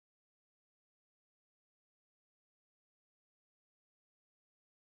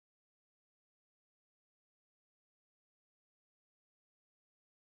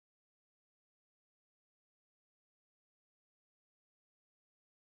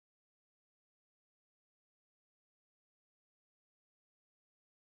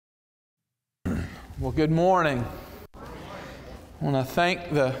Well, good morning. I want to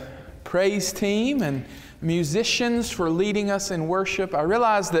thank the praise team and musicians for leading us in worship. I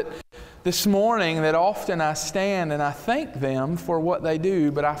realize that this morning that often I stand and I thank them for what they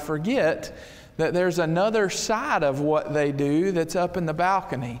do, but I forget that there's another side of what they do that's up in the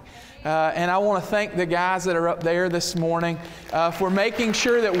balcony. And I want to thank the guys that are up there this morning for making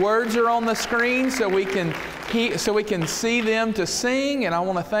sure that words are on the screen so we can see them to sing. And I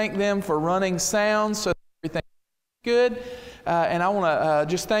want to thank them for running sound so that everything's good. And I want to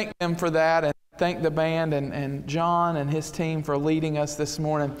just thank them for that, and thank the band and John and his team for leading us this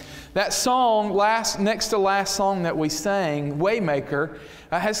morning. That song, next to last song that we sang, Waymaker,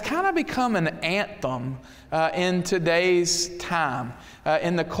 has kind of become an anthem in today's time,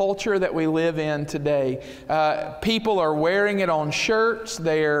 in the culture that we live in today. People are wearing it on shirts.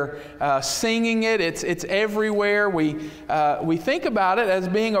 They're singing it. It's everywhere. We think about it as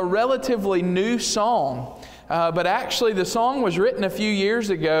being a relatively new song. But actually the song was written a few years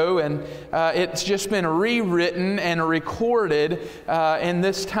ago, and it's just been rewritten and recorded in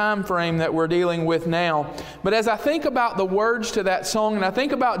this time frame that we're dealing with now. But as I think about the words to that song, and I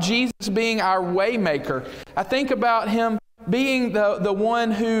think about Jesus being our waymaker, I think about Him being the one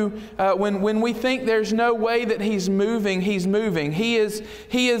who, when we think there's no way that He's moving, He's moving. He is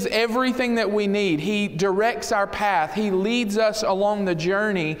everything that we need. He directs our path. He leads us along the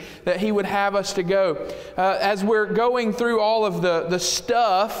journey that He would have us to go. As we're going through all of the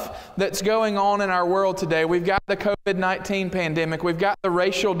stuff that's going on in our world today, we've got the COVID-19 pandemic, we've got the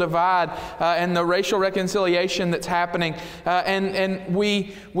racial divide and the racial reconciliation that's happening, and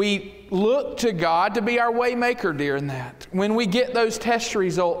we look to God to be our waymaker during that. When we get those test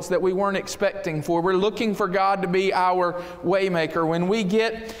results that we weren't expecting for, we're looking for God to be our waymaker. When we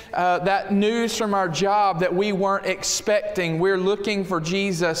get that news from our job that we weren't expecting, we're looking for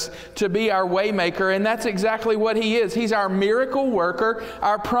Jesus to be our waymaker, and that's exactly what He is. He's our miracle worker,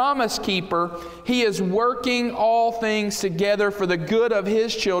 our promise keeper. He is working all things together for the good of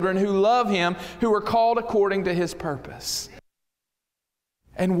His children who love Him, who are called according to His purpose.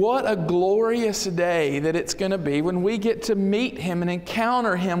 And what a glorious day that it's going to be when we get to meet Him and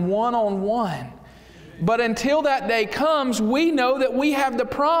encounter Him one-on-one. But until that day comes, we know that we have the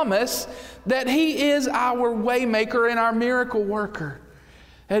promise that He is our waymaker and our miracle worker.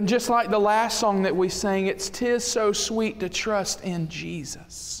 And just like the last song that we sang, it's "'Tis so sweet to trust in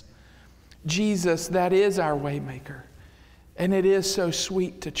Jesus." Jesus, that is our waymaker. And it is so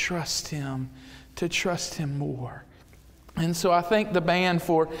sweet to trust Him more. And so I thank the band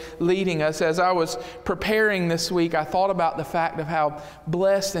for leading us. As I was preparing this week, I thought about the fact of how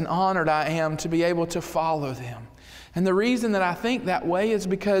blessed and honored I am to be able to follow them. And the reason that I think that way is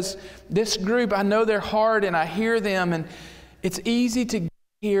because this group, I know their heart and I hear them, and it's easy to get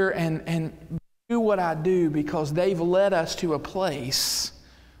here and do what I do because they've led us to a place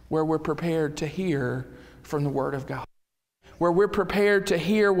where we're prepared to hear from the Word of God, where we're prepared to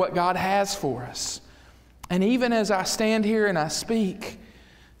hear what God has for us. And even as I stand here and I speak,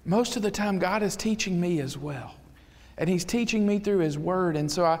 most of the time God is teaching me as well. And He's teaching me through His Word.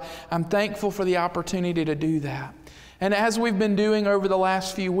 And so I'm thankful for the opportunity to do that. And as we've been doing over the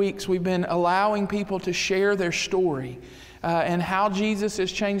last few weeks, we've been allowing people to share their story and how Jesus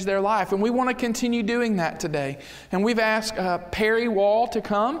has changed their life. And we want to continue doing that today. And we've asked Perry Wall to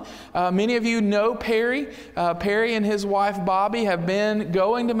come. Many of you know Perry. Perry and his wife Bobby have been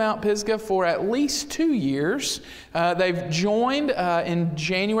going to Mount Pisgah for at least 2 years. They've joined in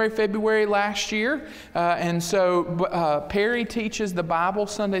January, February last year. And so Perry teaches the Bible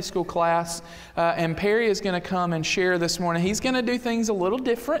Sunday school class. And Perry is going to come and share this morning. He's going to do things a little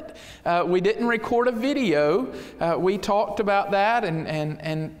different. We didn't record a video. We talked about that,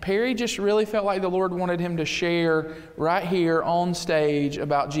 and Perry just really felt like the Lord wanted him to share right here on stage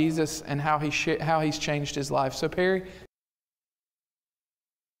about Jesus and how He's changed his life. So Perry.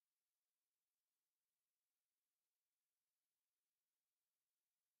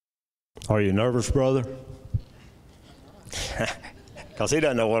 Are you nervous, brother? Because he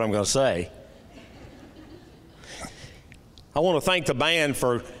doesn't know what I'm going to say. I want to thank the band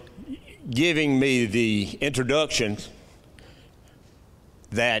for giving me the introduction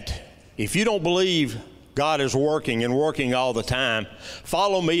that if you don't believe God is working and working all the time,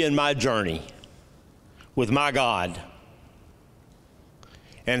 follow me in my journey with my God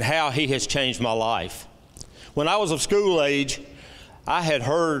and how He has changed my life. When I was of school age, I had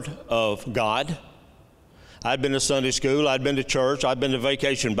heard of God. I'd been to Sunday school, I'd been to church, I'd been to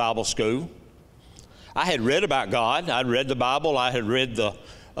vacation Bible school. I had read about God. I'd read the Bible. I had read the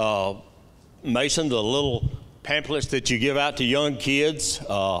Mason, the little pamphlets that you give out to young kids.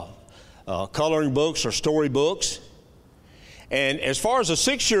 coloring books or story books. And as far as a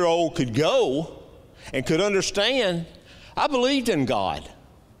 6-year-old could go and could understand, I believed in God.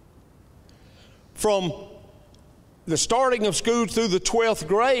 From the starting of school through the 12th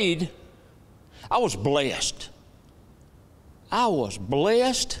grade, I was blessed. I was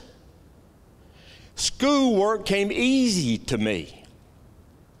blessed. Schoolwork came easy to me.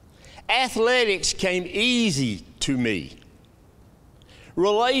 Athletics came easy to me.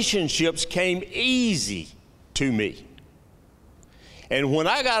 Relationships came easy to me. And when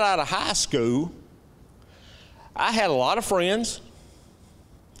I got out of high school, I had a lot of friends,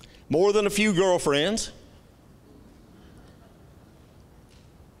 more than a few girlfriends.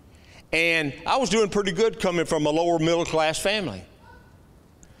 And I was doing pretty good coming from a lower middle class family.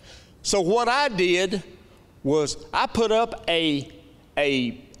 So what I did was I put up a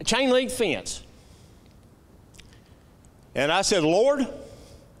chain link fence. And I said, Lord,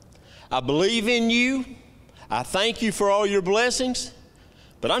 I believe in you. I thank you for all your blessings,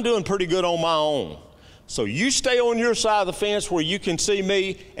 but I'm doing pretty good on my own. So you stay on your side of the fence where you can see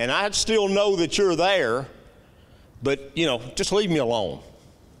me, and I still know that you're there, but, just leave me alone.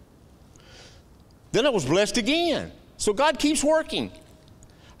 Then I was blessed again. So God keeps working.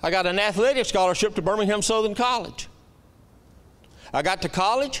 I got an athletic scholarship to Birmingham Southern College. I got to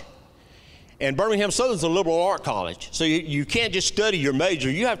college, and Birmingham Southern's a liberal art college. So you can't just study your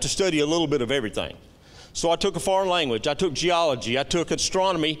major. You have to study a little bit of everything. So I took a foreign language, I took geology, I took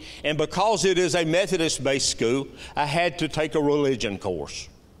astronomy, and because it is a Methodist-based school, I had to take a religion course.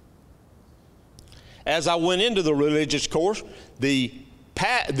 As I went into the religious course, he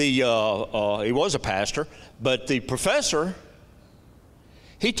was a pastor, but the professor,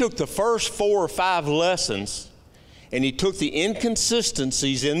 he took the first 4 or 5 lessons, and he took the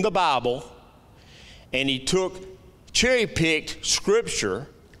inconsistencies in the Bible, and he cherry-picked scripture,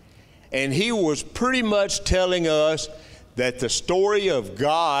 and he was pretty much telling us that the story of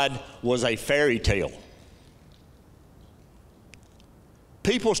God was a fairy tale.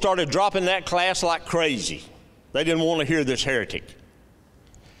 People started dropping that class like crazy. They didn't want to hear this heretic.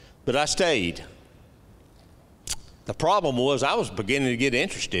 But I stayed. The problem was I was beginning to get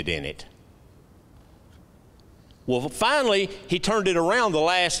interested in it. Well, finally, he turned it around the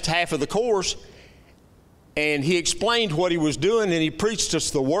last half of the course, and he explained what he was doing, and he preached us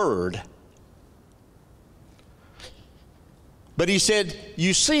the Word. But he said,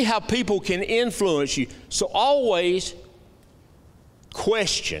 you see how people can influence you, so always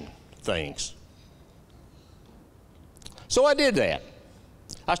question things. So I did that.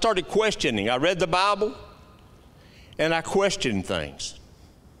 I started questioning. I read the Bible, and I questioned things.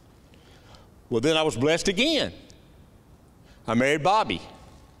 Well, then I was blessed again. I married Bobby.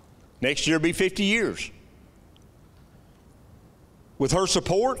 Next year will be 50 years. With her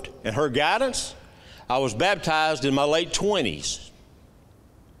support and her guidance, I was baptized in my late 20s.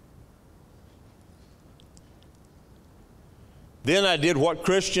 Then I did what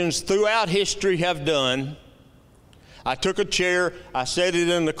Christians throughout history have done. I took a chair, I set it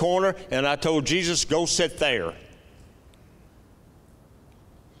in the corner, and I told Jesus, go sit there.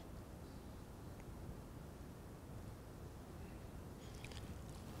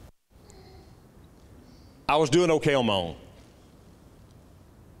 I was doing okay on my own.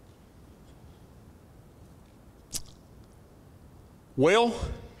 Well,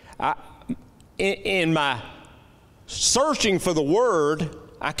 in my searching for the Word,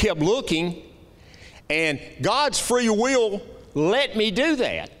 I kept looking, and God's free will let me do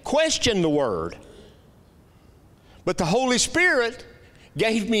that, question the Word. But the Holy Spirit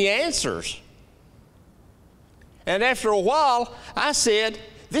gave me answers. And after a while, I said,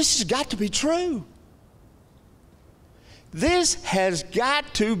 this has got to be true. This has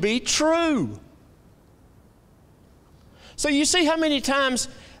got to be true. So you see how many times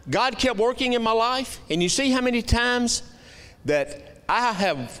God kept working in my life? And you see how many times that I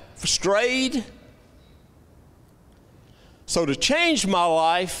have strayed? So to change my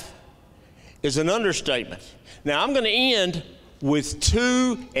life is an understatement. Now I'm going to end with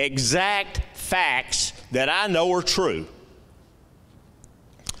 2 exact facts that I know are true.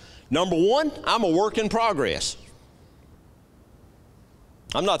 Number 1, I'm a work in progress.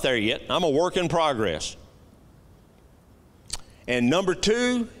 I'm not there yet. I'm a work in progress. And number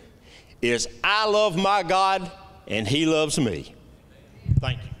 2 is I love my God and He loves me.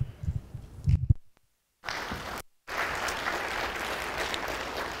 Thank you.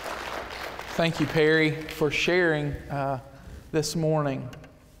 Thank you, Perry, for sharing this morning.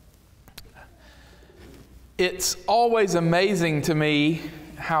 It's always amazing to me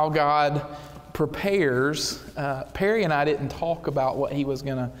how God prepares. Perry and I didn't talk about what he was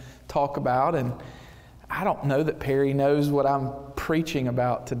going to talk about, and I don't know that Perry knows what I'm preaching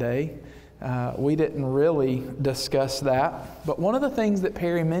about today. We didn't really discuss that. But one of the things that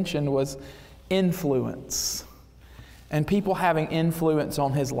Perry mentioned was influence and people having influence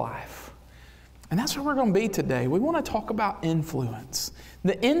on his life. And that's where we're going to be today. We want to talk about influence.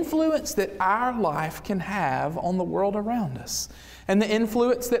 The influence that our life can have on the world around us. And the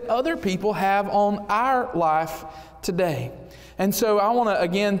influence that other people have on our life today. And so I want to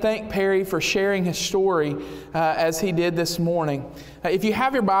again thank Perry for sharing his story as he did this morning. If you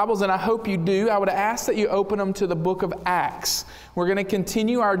have your Bibles, and I hope you do, I would ask that you open them to the book of Acts. We're going to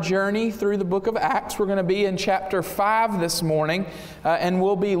continue our journey through the book of Acts. We're going to be in chapter 5 this morning, and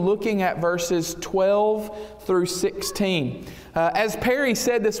we'll be looking at verses 12 through 16. As Perry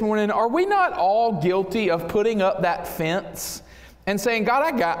said this morning, are we not all guilty of putting up that fence and saying, God,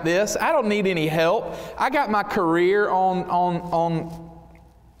 I got this. I don't need any help. I got my career on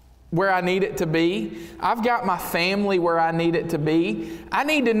where I need it to be. I've got my family where I need it to be. I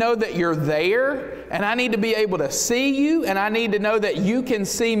need to know that you're there, and I need to be able to see you, and I need to know that you can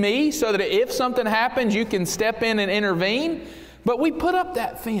see me so that if something happens, you can step in and intervene. But we put up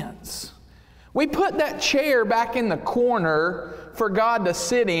that fence. We put that chair back in the corner for God to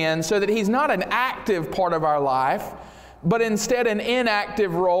sit in so that He's not an active part of our life, but instead an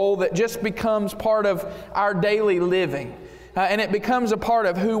inactive role that just becomes part of our daily living. And it becomes a part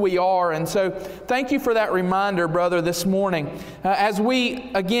of who we are. And so thank you for that reminder, brother, this morning. As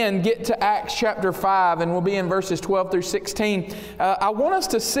we, again, get to Acts chapter 5, and we'll be in verses 12 through 16, I want us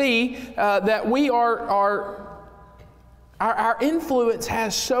to see that we our influence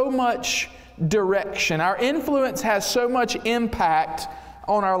has so much direction. Our influence has so much impact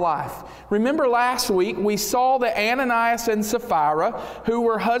on our life. Remember last week we saw that Ananias and Sapphira, who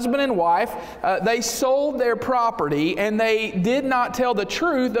were husband and wife, they sold their property and they did not tell the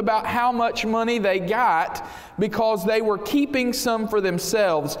truth about how much money they got because they were keeping some for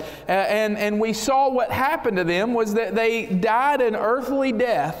themselves. And we saw what happened to them was that they died an earthly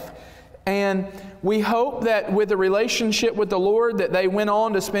death. And we hope that with a relationship with the Lord that they went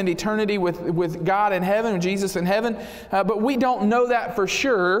on to spend eternity with God in heaven, with Jesus in heaven. But we don't know that for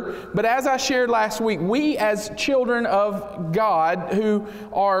sure. But as I shared last week, we as children of God who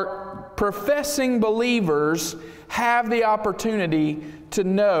are professing believers have the opportunity to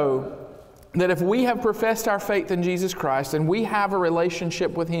know that if we have professed our faith in Jesus Christ and we have a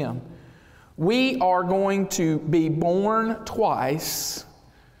relationship with Him, we are going to be born twice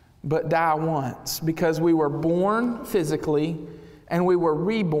but die once, because we were born physically and we were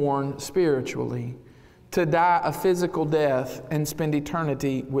reborn spiritually to die a physical death and spend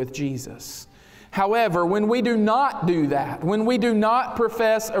eternity with Jesus. However, when we do not do that, when we do not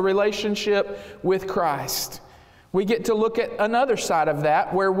profess a relationship with Christ, we get to look at another side of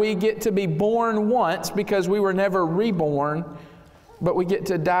that where we get to be born once because we were never reborn, but we get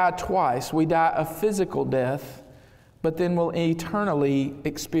to die twice. We die a physical death, but then we'll eternally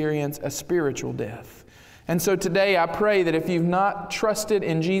experience a spiritual death. And so today I pray that if you've not trusted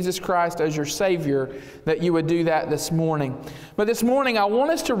in Jesus Christ as your Savior, that you would do that this morning. But this morning I want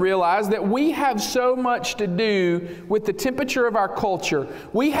us to realize that we have so much to do with the temperature of our culture.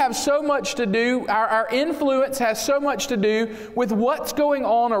 We have so much to do, our influence has so much to do with what's going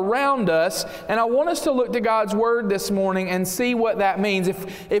on around us. And I want us to look to God's Word this morning and see what that means.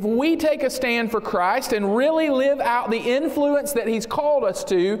 If we take a stand for Christ and really live out the influence that He's called us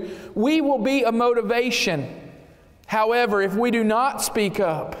to, we will be a motivation. However, if we do not speak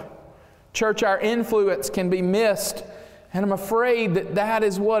up, church, our influence can be missed. And I'm afraid that that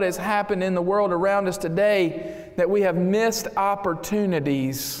is what has happened in the world around us today, that we have missed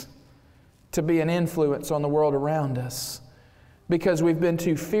opportunities to be an influence on the world around us because we've been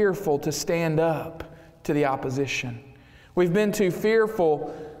too fearful to stand up to the opposition. We've been too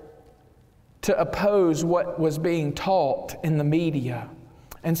fearful to oppose what was being taught in the media.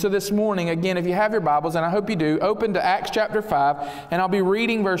 And so this morning, again, if you have your Bibles, and I hope you do, open to Acts chapter 5, and I'll be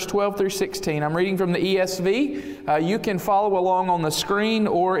reading verse 12 through 16. I'm reading from the ESV. You can follow along on the screen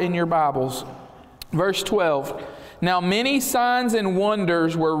or in your Bibles. Verse 12. Now many signs and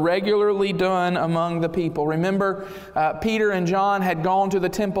wonders were regularly done among the people. Remember, Peter and John had gone to the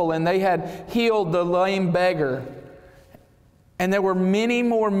temple and they had healed the lame beggar. And there were many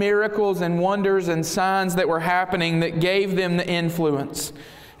more miracles and wonders and signs that were happening that gave them the influence.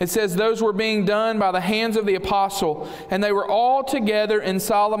 It says those were being done by the hands of the apostle, and they were all together in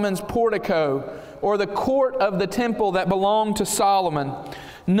Solomon's portico, or the court of the temple that belonged to Solomon.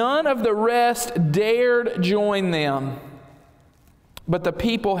 None of the rest dared join them, but the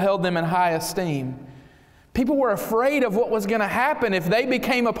people held them in high esteem. People were afraid of what was going to happen if they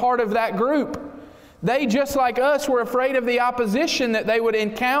became a part of that group. They, just like us, were afraid of the opposition that they would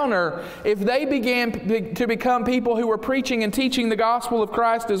encounter if they began to become people who were preaching and teaching the gospel of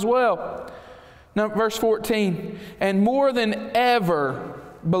Christ as well. Now, verse 14, and more than ever,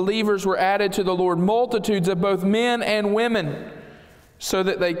 believers were added to the Lord, multitudes of both men and women, so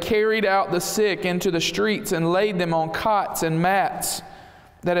that they carried out the sick into the streets and laid them on cots and mats,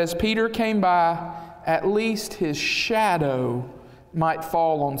 that as Peter came by, at least his shadow might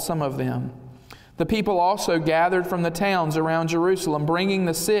fall on some of them. The people also gathered from the towns around Jerusalem, bringing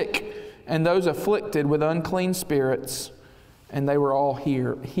the sick and those afflicted with unclean spirits, and they were all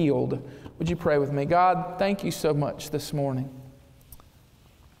healed. Would you pray with me? God, thank you so much this morning,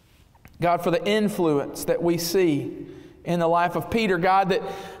 God, for the influence that we see in the life of Peter. God, that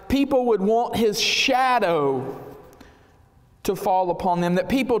people would want his shadow to fall upon them, that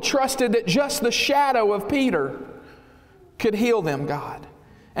people trusted that just the shadow of Peter could heal them, God,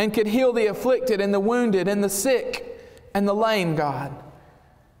 and could heal the afflicted and the wounded and the sick and the lame, God,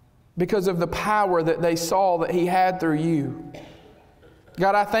 because of the power that they saw that he had through you.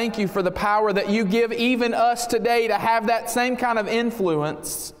 God, I thank you for the power that you give even us today to have that same kind of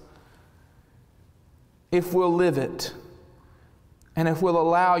influence if we'll live it and if we'll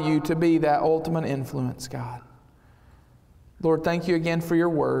allow you to be that ultimate influence, God. Lord, thank you again for your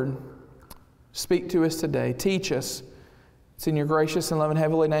word. Speak to us today. Teach us. It's in your gracious and loving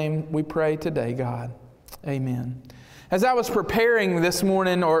heavenly name we pray today, God. Amen. As I was preparing this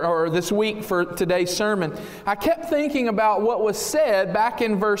morning or this week for today's sermon, I kept thinking about what was said back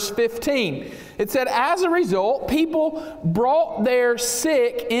in verse 15. It said, as a result, people brought their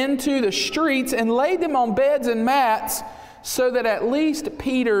sick into the streets and laid them on beds and mats so that at least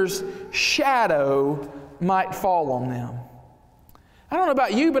Peter's shadow might fall on them. I don't know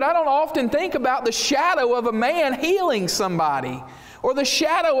about you, but I don't often think about the shadow of a man healing somebody, or the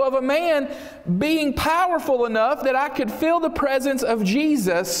shadow of a man being powerful enough that I could feel the presence of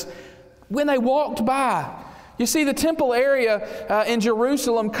Jesus when they walked by. You see, the temple area in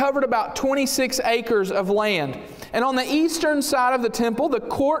Jerusalem covered about 26 acres of land. And on the eastern side of the temple, the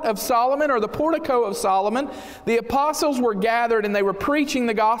court of Solomon, or the portico of Solomon, the apostles were gathered and they were preaching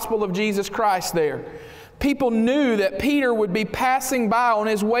the gospel of Jesus Christ there. People knew that Peter would be passing by on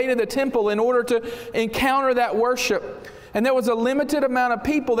his way to the temple in order to encounter that worship. And there was a limited amount of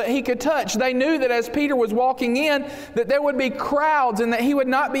people that he could touch. They knew that as Peter was walking in, that there would be crowds and that he would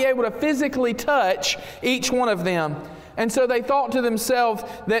not be able to physically touch each one of them. And so they thought to themselves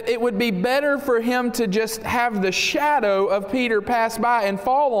that it would be better for him to just have the shadow of Peter pass by and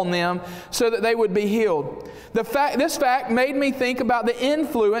fall on them so that they would be healed. This fact made me think about the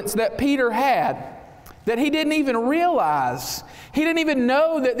influence that Peter had, that he didn't even realize. He didn't even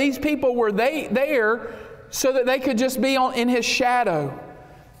know that these people were there so that they could just be in his shadow.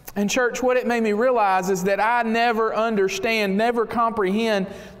 And church, what it made me realize is that I never understand, never comprehend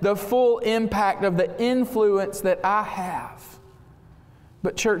the full impact of the influence that I have.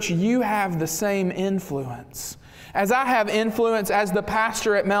 But church, you have the same influence. As I have influence as the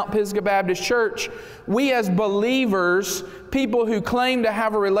pastor at Mount Pisgah Baptist Church, we as believers, people who claim to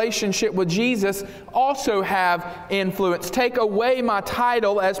have a relationship with Jesus, also have influence. Take away my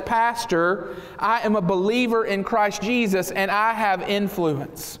title as pastor, I am a believer in Christ Jesus and I have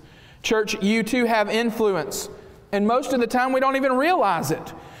influence. Church, you too have influence. And most of the time we don't even realize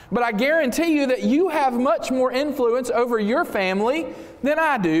it. But I guarantee you that you have much more influence over your family than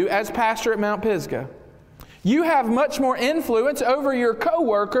I do as pastor at Mount Pisgah. You have much more influence over your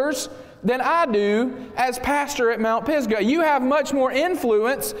co-workers than I do as pastor at Mount Pisgah. You have much more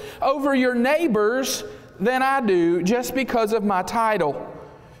influence over your neighbors than I do just because of my title.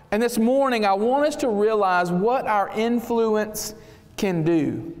 And this morning, I want us to realize what our influence can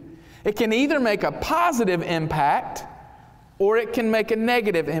do. It can either make a positive impact or it can make a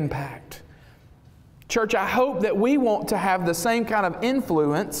negative impact. Church, I hope that we want to have the same kind of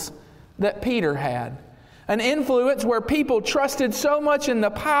influence that Peter had. An influence where people trusted so much in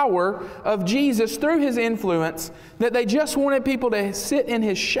the power of Jesus through His influence that they just wanted people to sit in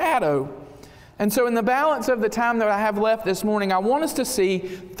His shadow. And so in the balance of the time that I have left this morning, I want us to see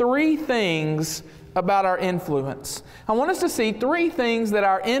three things about our influence. I want us to see three things that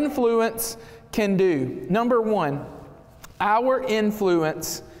our influence can do. Number one, our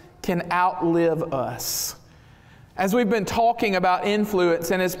influence can outlive us. As we've been talking about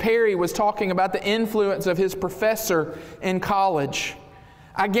influence, and as Perry was talking about the influence of his professor in college,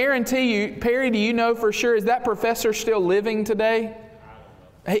 I guarantee you, Perry, do you know for sure, is that professor still living today?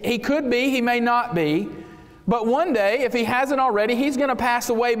 He could be, he may not be. But one day, if he hasn't already, he's going to pass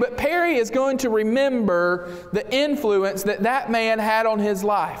away. But Perry is going to remember the influence that that man had on his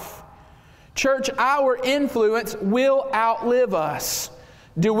life. Church, our influence will outlive us.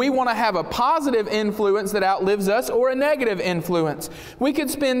 Do we want to have a positive influence that outlives us or a negative influence? We could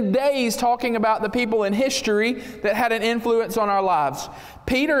spend days talking about the people in history that had an influence on our lives.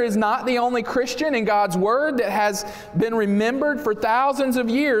 Peter is not the only Christian in God's Word that has been remembered for thousands of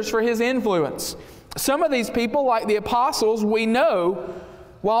years for his influence. Some of these people, like the apostles, we know,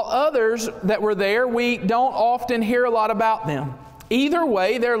 while others that were there, we don't often hear a lot about them. Either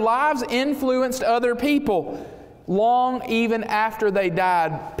way, their lives influenced other people long even after they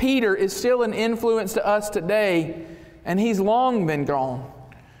died. Peter is still an influence to us today, and he's long been gone,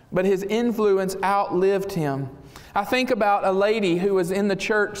 but his influence outlived him. I think about a lady who was in the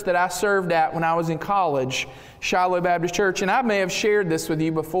church that I served at when I was in college, Shiloh Baptist Church, and I may have shared this with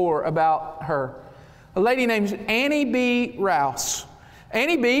you before about her. A lady named Annie B. Rouse.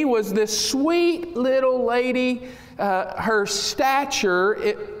 Annie B. was this sweet little lady. Her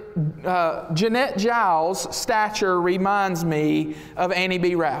stature, Jeanette Giles' stature reminds me of Annie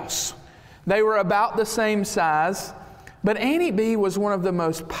B. Rouse. They were about the same size, but Annie B. was one of the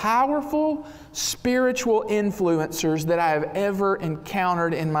most powerful spiritual influencers that I have ever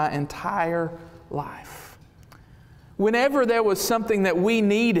encountered in my entire life. Whenever there was something that we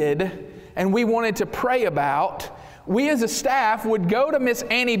needed and we wanted to pray about, we as a staff would go to Miss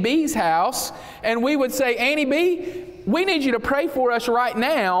Annie B.'s house and we would say, Annie B., we need you to pray for us right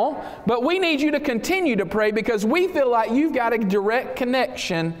now, but we need you to continue to pray because we feel like you've got a direct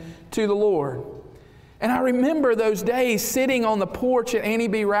connection to the Lord. And I remember those days sitting on the porch at Annie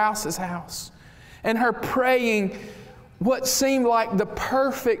B. Rouse's house and her praying what seemed like the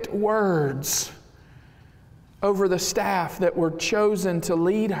perfect words over the staff that were chosen to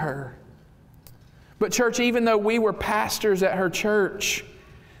lead her. But church, even though we were pastors at her church,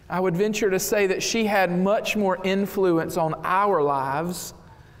 I would venture to say that she had much more influence on our lives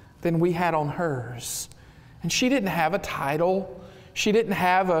than we had on hers. And she didn't have a title. She didn't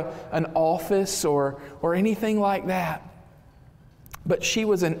have an office or anything like that. But she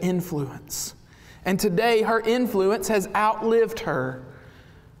was an influence. And today her influence has outlived her.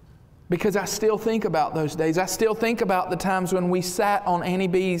 Because I still think about those days. I still think about the times when we sat on Annie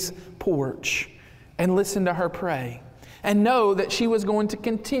B.'s porch and listened to her pray. And know that she was going to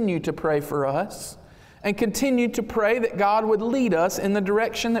continue to pray for us and continue to pray that God would lead us in the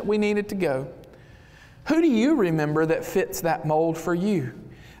direction that we needed to go. Who do you remember that fits that mold for you?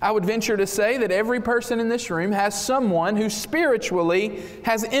 I would venture to say that every person in this room has someone who spiritually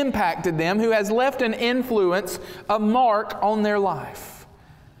has impacted them, who has left an influence, a mark on their life.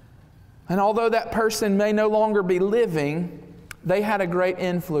 And although that person may no longer be living, they had a great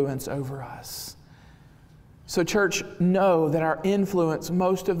influence over us. So church, know that our influence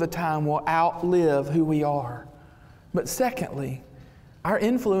most of the time will outlive who we are. But secondly, our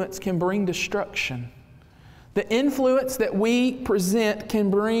influence can bring destruction. The influence that we present can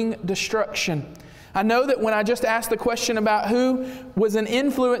bring destruction. I know that when I just asked the question about who was an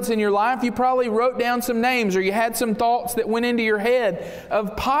influence in your life, you probably wrote down some names or you had some thoughts that went into your head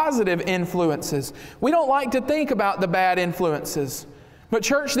of positive influences. We don't like to think about the bad influences. But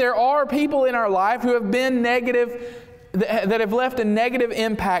church, there are people in our life who have been negative, that have left a negative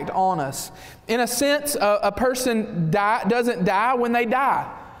impact on us. In a sense, a person doesn't die when they die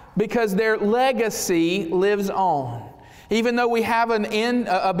because their legacy lives on. Even though we have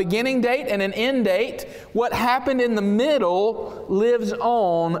a beginning date and an end date, what happened in the middle lives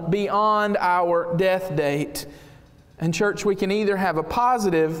on beyond our death date. And church, we can either have a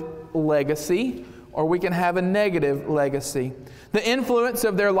positive legacy or we can have a negative legacy. The influence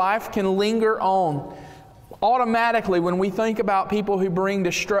of their life can linger on. Automatically, when we think about people who bring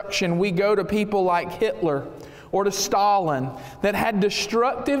destruction, we go to people like Hitler or to Stalin that had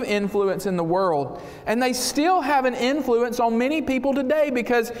destructive influence in the world. And they still have an influence on many people today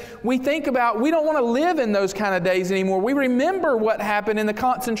because we think about, we don't want to live in those kind of days anymore. We remember what happened in the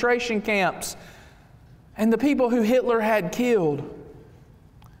concentration camps and the people who Hitler had killed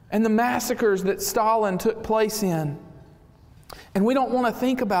and the massacres that Stalin took place in. And we don't want to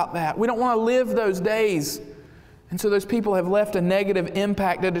think about that. We don't want to live those days. And so those people have left a negative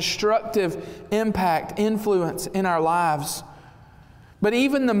impact, a destructive impact, influence in our lives. But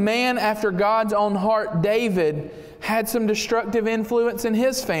even the man after God's own heart, David, had some destructive influence in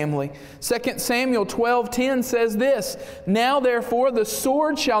his family. 2 Samuel 12:10 says this, "Now therefore the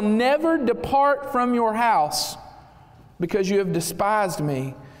sword shall never depart from your house, because you have despised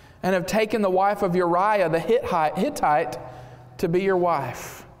me, and have taken the wife of Uriah the Hittite to be your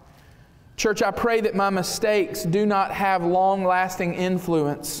wife." Church, I pray that my mistakes do not have long-lasting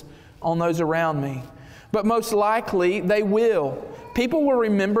influence on those around me. But most likely, they will. People will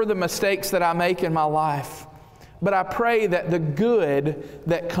remember the mistakes that I make in my life. But I pray that the good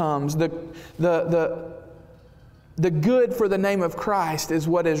that comes, the good for the name of Christ is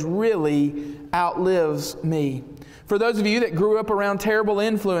what is really outlives me. For those of you that grew up around terrible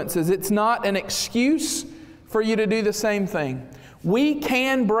influences, it's not an excuse for you to do the same thing. We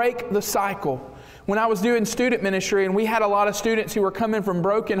can break the cycle. When I was doing student ministry and we had a lot of students who were coming from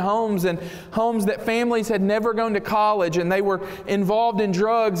broken homes and homes that families had never gone to college and they were involved in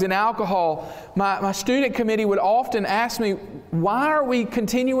drugs and alcohol, my student committee would often ask me, why are we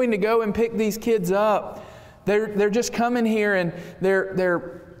continuing to go and pick these kids up? They're just coming here and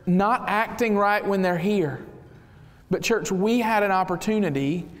they're not acting right when they're here. But church, we had an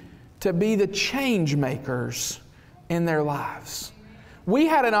opportunity to be the change makers in their lives. We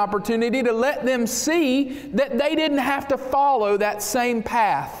had an opportunity to let them see that they didn't have to follow that same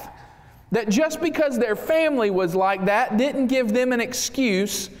path. That just because their family was like that didn't give them an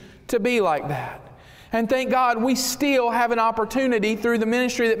excuse to be like that. And thank God we still have an opportunity through the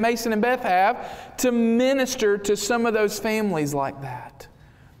ministry that Mason and Beth have to minister to some of those families like that.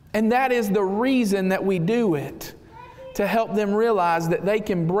 And that is the reason that we do it. To help them realize that they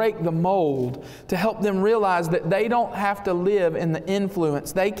can break the mold, to help them realize that they don't have to live in the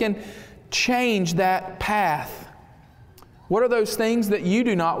influence. They can change that path. What are those things that you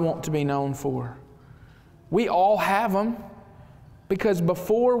do not want to be known for? We all have them because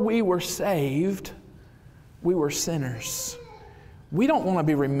before we were saved, we were sinners. We don't want to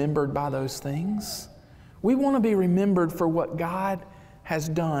be remembered by those things. We want to be remembered for what God has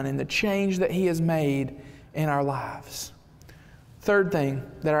done and the change that He has made in our lives. Third thing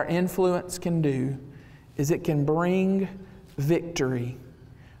that our influence can do is it can bring victory.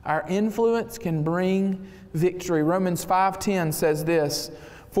 Our influence can bring victory. Romans 5:10 says this,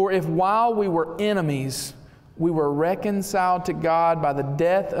 "For if while we were enemies, we were reconciled to God by the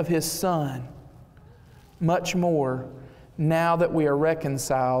death of His Son, much more, now that we are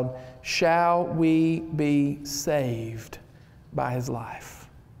reconciled, shall we be saved by His life."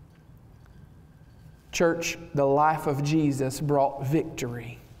 Church, the life of Jesus brought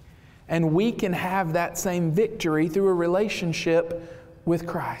victory. And we can have that same victory through a relationship with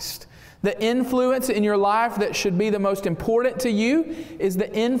Christ. The influence in your life that should be the most important to you is the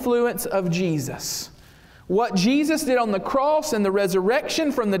influence of Jesus. What Jesus did on the cross and the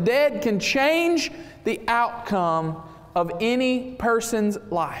resurrection from the dead can change the outcome of any person's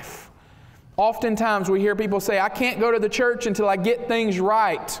life. Oftentimes we hear people say, I can't go to the church until I get things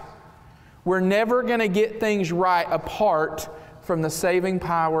right. We're never going to get things right apart from the saving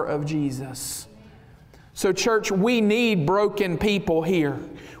power of Jesus. So church, we need broken people here.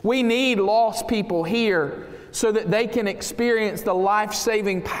 We need lost people here so that they can experience the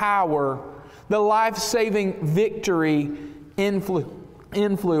life-saving power, the life-saving victory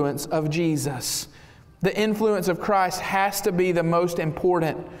influence of Jesus. The influence of Christ has to be the most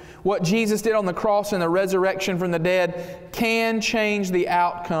important. What Jesus did on the cross and the resurrection from the dead can change the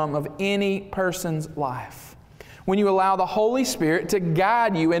outcome of any person's life. When you allow the Holy Spirit to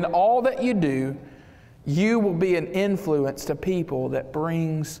guide you in all that you do, you will be an influence to people that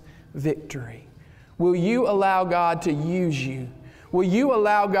brings victory. Will you allow God to use you? Will you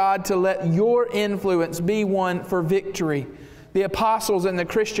allow God to let your influence be one for victory? The apostles and the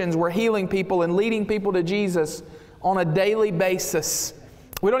Christians were healing people and leading people to Jesus on a daily basis.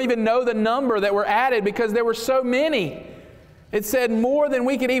 We don't even know the number that were added because there were so many. It said more than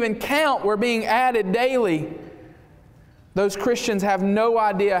we could even count were being added daily. Those Christians have no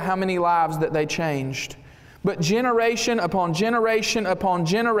idea how many lives that they changed. But generation upon generation upon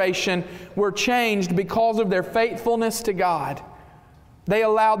generation were changed because of their faithfulness to God. They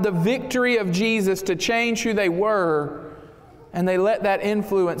allowed the victory of Jesus to change who they were, and they let that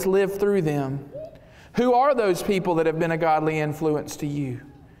influence live through them. Who are those people that have been a godly influence to you?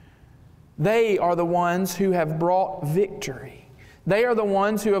 They are the ones who have brought victory. They are the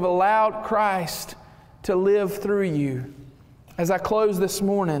ones who have allowed Christ to live through you. As I close this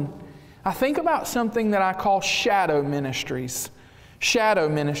morning, I think about something that I call shadow ministries. Shadow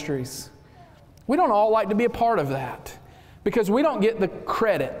ministries. We don't all like to be a part of that because we don't get the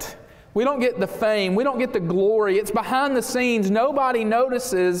credit. We don't get the fame. We don't get the glory. It's behind the scenes. Nobody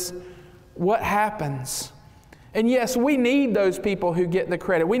notices what happens. And yes, we need those people who get the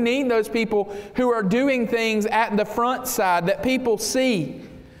credit. We need those people who are doing things at the front side that people see.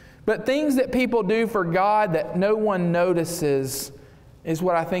 But things that people do for God that no one notices is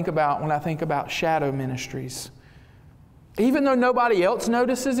what I think about when I think about shadow ministries. Even though nobody else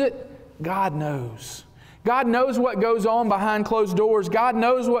notices it, God knows. God knows what goes on behind closed doors. God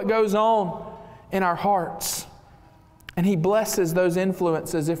knows what goes on in our hearts. And He blesses those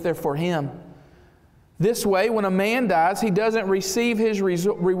influences if they're for Him. This way, when a man dies, he doesn't receive his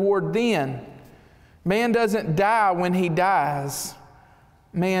reward then. Man doesn't die when he dies.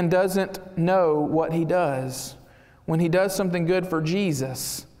 Man doesn't know what he does when he does something good for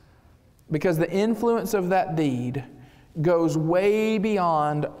Jesus, because the influence of that deed goes way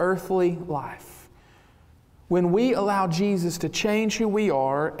beyond earthly life. When we allow Jesus to change who we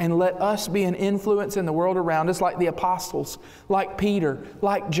are and let us be an influence in the world around us, like the apostles, like Peter,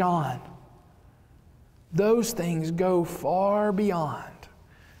 like John, those things go far beyond.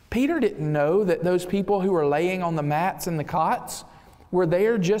 Peter didn't know that those people who were laying on the mats and the cots were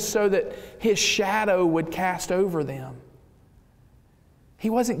there just so that his shadow would cast over them. He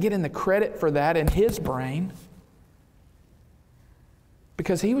wasn't getting the credit for that in his brain,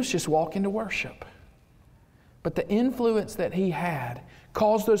 because he was just walking to worship. But the influence that he had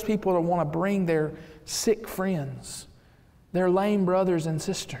caused those people to want to bring their sick friends, their lame brothers and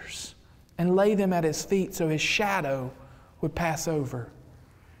sisters, and lay them at his feet so his shadow would pass over.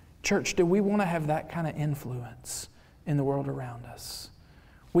 Church, do we want to have that kind of influence in the world around us?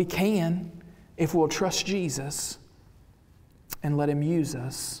 We can if we'll trust Jesus and let Him use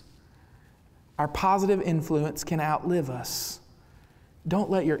us. Our positive influence can outlive us. Don't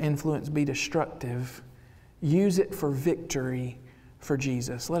let your influence be destructive. Use it for victory for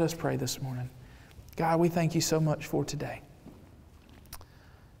Jesus. Let us pray this morning. God, we thank You so much for today.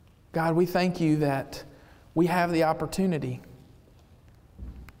 God, we thank You that we have the opportunity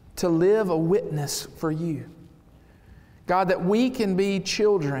to live a witness for You. God, that we can be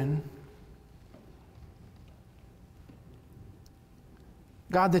children,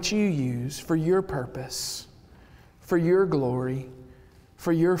 God, that You use for Your purpose, for Your glory,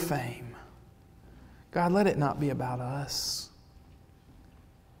 for Your fame. God, let it not be about us.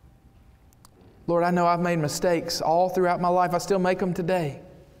 Lord, I know I've made mistakes all throughout my life. I still make them today.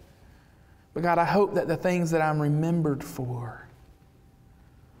 But God, I hope that the things that I'm remembered for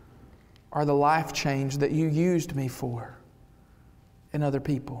are the life change that You used me for in other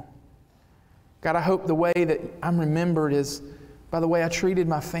people. God, I hope the way that I'm remembered is by the way I treated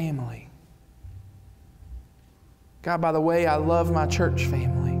my family. God, by the way I love my church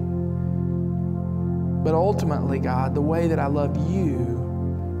family. But ultimately, God, the way that I love You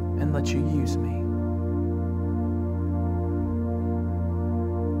and let You use me.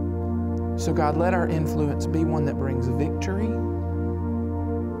 So God, let our influence be one that brings victory,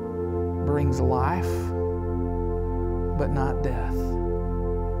 brings life, but not death.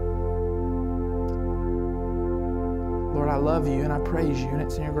 Lord, I love You and I praise You, and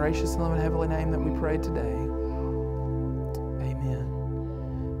it's in Your gracious and loving heavenly name that we pray today.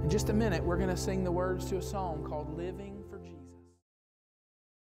 Amen. In just a minute, we're going to sing the words to a song called Living